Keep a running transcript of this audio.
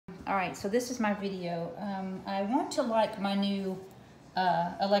Alright, so this is my video. I want to like my new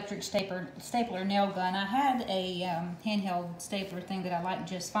electric stapler nail gun. I had a handheld stapler thing that I liked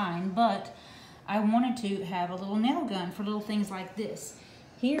just fine, but I wanted to have a little nail gun for little things like this.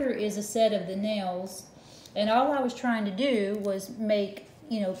 Here is a set of the nails, and all I was trying to do was make,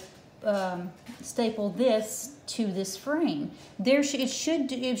 staple this to this frame. It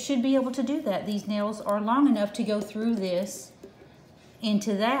should be able to do that. These nails are long enough to go through this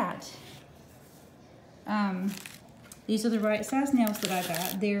into that. These are the right size nails that I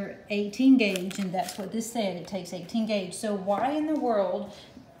got. They're 18 gauge, and that's what this said. It takes 18 gauge. So why in the world,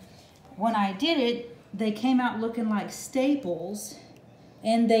 when I did it, they came out looking like staples,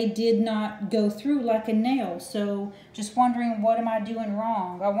 and they did not go through like a nail? So just wondering, what am I doing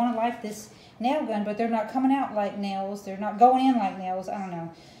wrong? I want to like this nail gun, but they're not coming out like nails. They're not going in like nails. I don't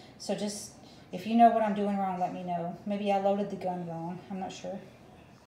know. So just, if you know what I'm doing wrong, let me know. Maybe I loaded the gun wrong. I'm not sure.